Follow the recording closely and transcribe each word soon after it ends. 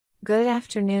Good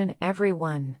afternoon,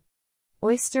 everyone.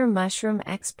 Oyster mushroom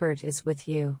expert is with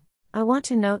you. I want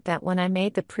to note that when I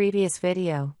made the previous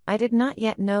video, I did not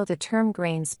yet know the term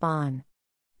grain spawn.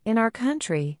 In our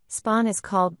country, spawn is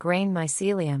called grain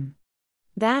mycelium.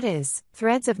 That is,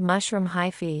 threads of mushroom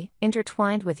hyphae,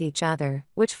 intertwined with each other,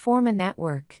 which form a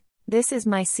network. This is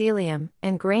mycelium,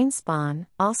 and grain spawn,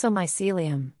 also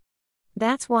mycelium.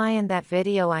 That's why in that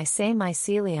video I say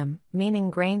mycelium,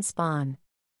 meaning grain spawn.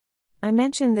 I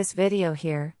mentioned this video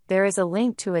here, there is a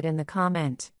link to it in the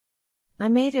comment. I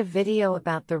made a video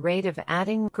about the rate of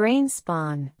adding grain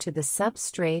spawn to the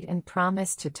substrate and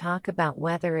promised to talk about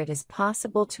whether it is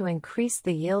possible to increase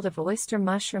the yield of oyster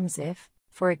mushrooms if,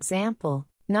 for example,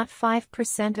 not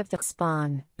 5% of the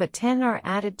spawn, but 10 are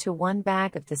added to one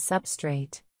bag of the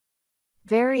substrate.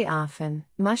 Very often,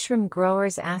 mushroom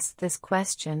growers ask this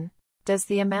question: does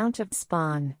the amount of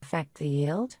spawn affect the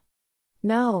yield?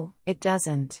 No, it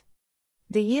doesn't.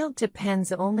 The yield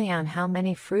depends only on how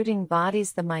many fruiting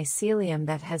bodies the mycelium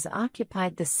that has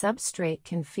occupied the substrate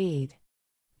can feed.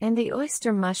 And the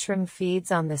oyster mushroom feeds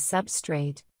on the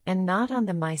substrate, and not on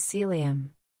the mycelium.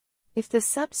 If the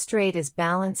substrate is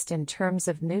balanced in terms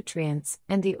of nutrients,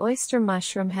 and the oyster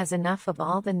mushroom has enough of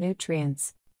all the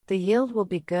nutrients, the yield will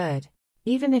be good,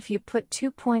 even if you put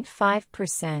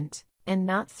 2.5%, and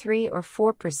not 3 or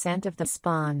 4% of the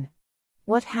spawn.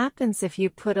 What happens if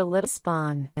you put a little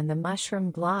spawn and the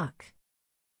mushroom block?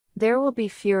 There will be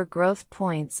fewer growth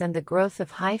points and the growth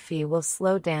of hyphae will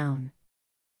slow down.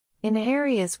 In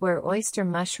areas where oyster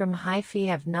mushroom hyphae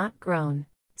have not grown,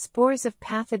 spores of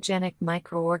pathogenic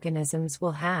microorganisms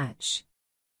will hatch.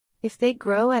 If they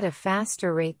grow at a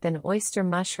faster rate than oyster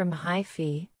mushroom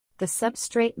hyphae, the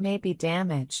substrate may be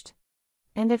damaged.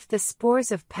 And if the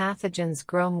spores of pathogens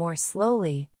grow more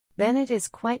slowly, then it is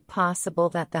quite possible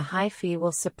that the hyphae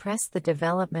will suppress the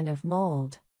development of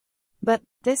mold. But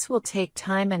this will take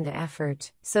time and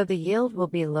effort, so the yield will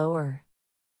be lower.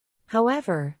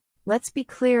 However, let's be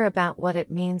clear about what it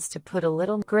means to put a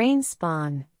little grain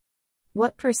spawn.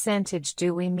 What percentage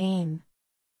do we mean?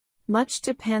 Much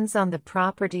depends on the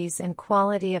properties and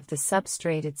quality of the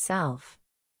substrate itself.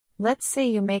 Let's say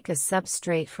you make a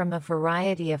substrate from a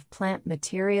variety of plant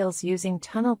materials using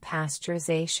tunnel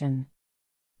pasteurization.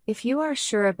 If you are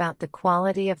sure about the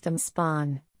quality of the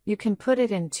spawn, you can put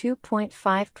it in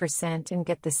 2.5% and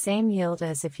get the same yield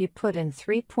as if you put in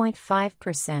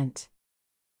 3.5%.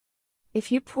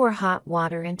 If you pour hot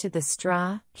water into the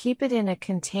straw, keep it in a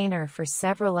container for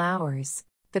several hours,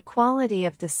 the quality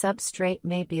of the substrate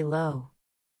may be low.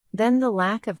 Then the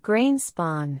lack of grain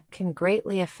spawn can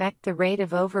greatly affect the rate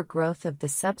of overgrowth of the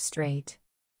substrate.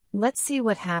 Let's see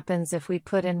what happens if we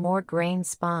put in more grain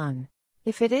spawn.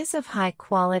 If it is of high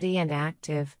quality and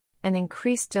active, an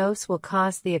increased dose will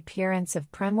cause the appearance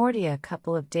of primordia a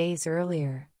couple of days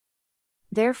earlier.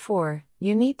 Therefore,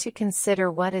 you need to consider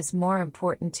what is more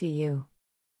important to you.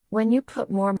 When you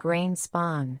put more grain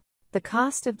spawn, the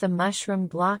cost of the mushroom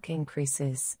block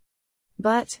increases.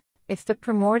 But, if the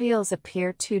primordials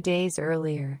appear 2 days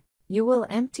earlier, you will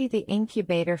empty the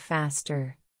incubator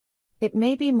faster. It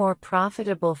may be more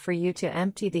profitable for you to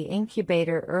empty the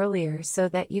incubator earlier so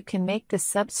that you can make the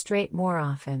substrate more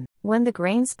often. When the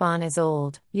grain spawn is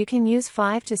old, you can use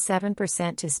 5 to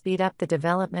 7% to speed up the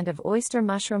development of oyster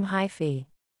mushroom hyphae.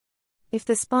 If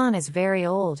the spawn is very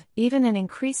old, even an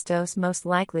increased dose most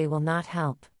likely will not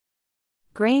help.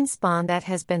 Grain spawn that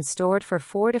has been stored for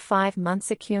 4 to 5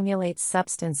 months accumulates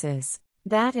substances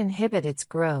that inhibit its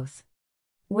growth,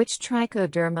 which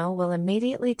trichoderma will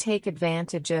immediately take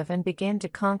advantage of and begin to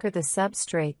conquer the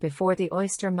substrate before the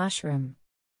oyster mushroom.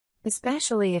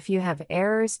 Especially if you have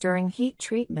errors during heat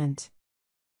treatment.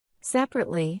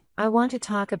 Separately, I want to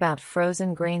talk about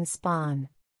frozen grain spawn.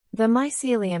 The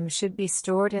mycelium should be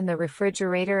stored in the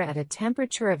refrigerator at a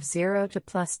temperature of 0 to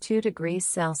 +2 degrees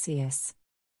Celsius.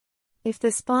 If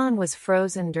the spawn was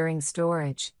frozen during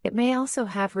storage, it may also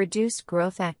have reduced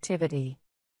growth activity.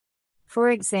 For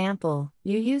example,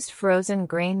 you used frozen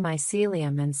grain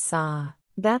mycelium and saw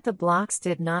that the blocks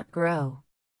did not grow,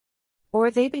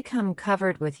 or they become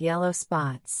covered with yellow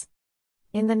spots.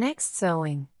 In the next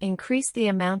sowing, increase the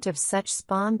amount of such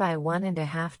spawn by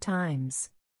 1.5 times.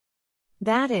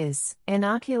 That is,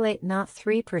 inoculate not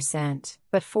 3%,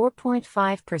 but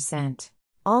 4.5%.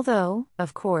 Although,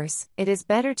 of course, it is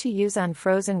better to use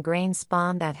unfrozen grain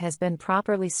spawn that has been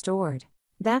properly stored.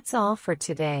 That's all for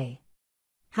today.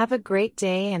 Have a great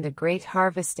day and a great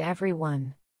harvest,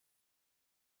 everyone.